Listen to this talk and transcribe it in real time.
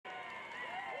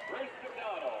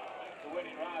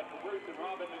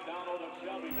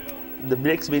The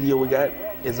next video we got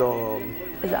is for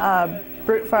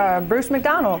Bruce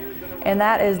Macdonald, and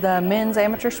that is the men's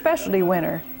amateur specialty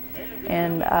winner.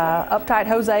 And Uptight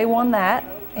Jose won that.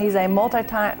 He's a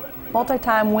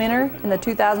multi-time winner in the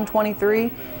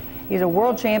 2023. He's a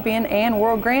world champion and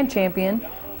world grand champion,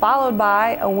 followed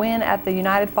by a win at the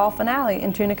United Fall Finale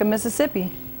in Tunica,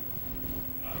 Mississippi.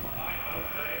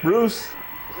 Bruce,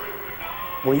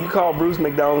 when you call Bruce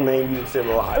Macdonald's name, you said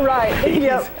a lot. Right,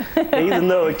 yep. He's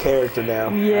another character now.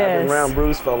 Yes. I've been around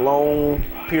Bruce for a long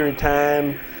period of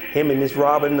time. Him and Miss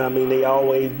Robin, I mean, they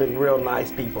always been real nice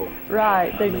people.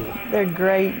 Right, they're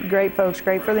great folks,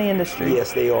 great for the industry.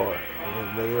 Yes, they are.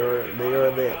 They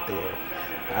are that there.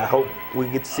 I hope we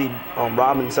get to see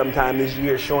Robin sometime this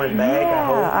year showing back.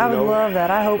 Yeah, I would love that.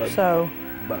 I hope so.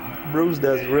 But Bruce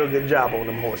does a real good job on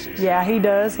them horses. Yeah, he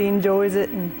does. He enjoys it,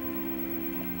 and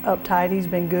Uptight, he's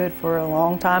been good for a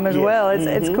long time as well.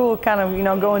 It's cool, kind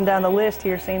of going down the list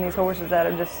here, seeing these horses that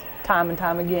are just time and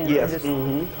time again. Yes.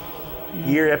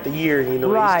 Year after year, he's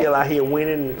still out here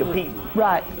winning and competing.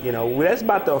 Right. That's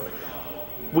about the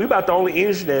only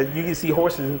industry that you can see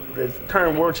horses that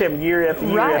turn world champion year after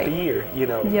year after year.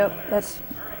 Yep, that's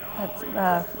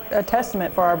a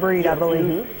testament for our breed, I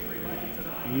believe.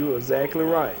 You're exactly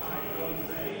right.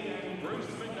 Bruce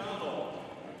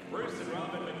and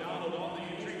Robin Macdonald on the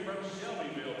entry from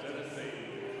Shelbyville, Tennessee.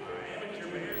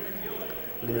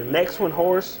 The next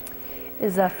horse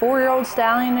is a 4-year-old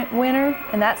stallion winner,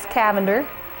 and that's Cavender.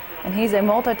 And he's a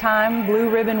multi-time blue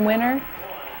ribbon winner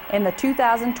and the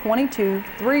 2022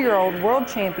 3-year-old world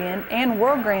champion and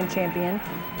world grand champion,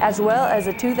 as well as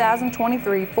a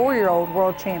 2023 4-year-old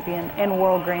world champion and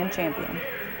world grand champion.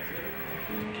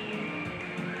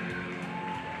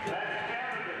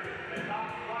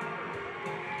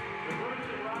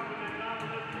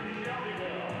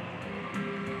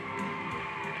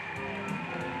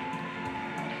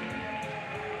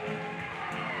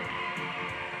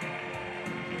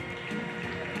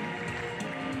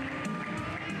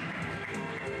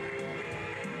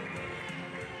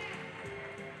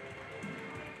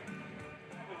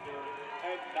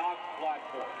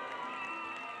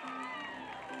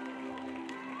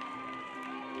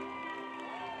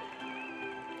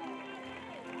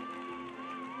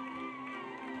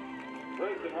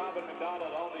 Bruce and Robin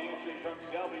Macdonald on the entry from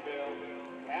Shelbyville.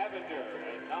 Cavender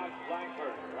and Knox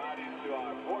Blackford riding to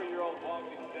our 4-year-old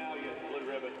walking stallion blue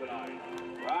ribbon tonight.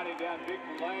 Riding down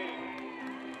Dixon Lane.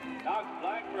 Knox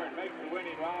Blackford makes the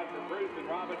winning ride for Bruce and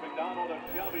Robin Macdonald of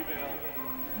Shelbyville.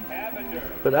 Cavender.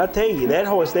 But I tell you, that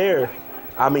horse there,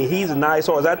 I mean, he's a nice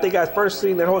horse. I think I first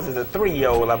seen that horse as a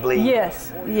 3-year-old, I believe.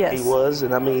 Yes. He was,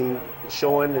 and I mean,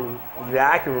 showing, and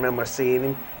I can remember seeing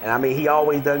him. And I mean, he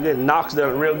always done good. Knox done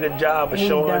a real good job of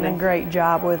showing him. He's done a great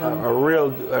job with him. A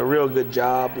real good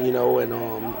job,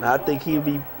 and I think he'll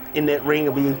be in that ring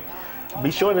and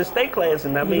be showing the state class.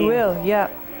 And I mean, he will, yeah.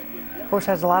 Of course,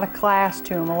 has a lot of class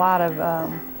to him, a lot of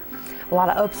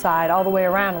upside all the way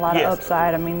around. A lot of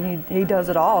upside. I mean, he does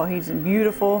it all. He's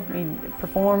beautiful. He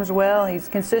performs well. He's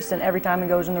consistent every time he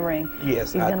goes in the ring.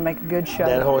 Yes, he's going to make a good show.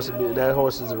 That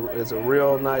horse is a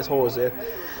real nice horse.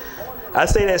 I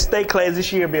say that state class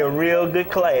this year will be a real good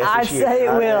class. I'd say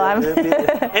it will. And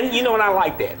and I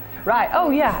like that. Right.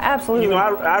 Oh yeah, absolutely.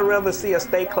 I'd rather see a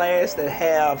state class that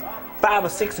have 5 or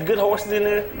 6 good horses in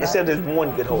there instead of just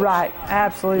one good horse. Right.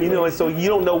 Absolutely. And so you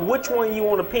don't know which one you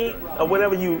want to pick or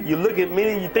whatever. You look at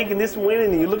many, you're thinking this one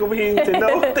winning, and you look over here and say,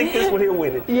 no, I think this one here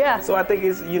winning. Yeah. So I think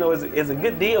it's a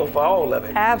good deal for all of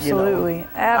it. Absolutely.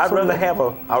 Absolutely. I'd rather have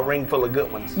a ring full of good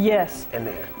ones. Yes. In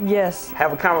there. Yes.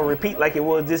 Have a common repeat like it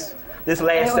was this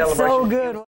last celebration. So good.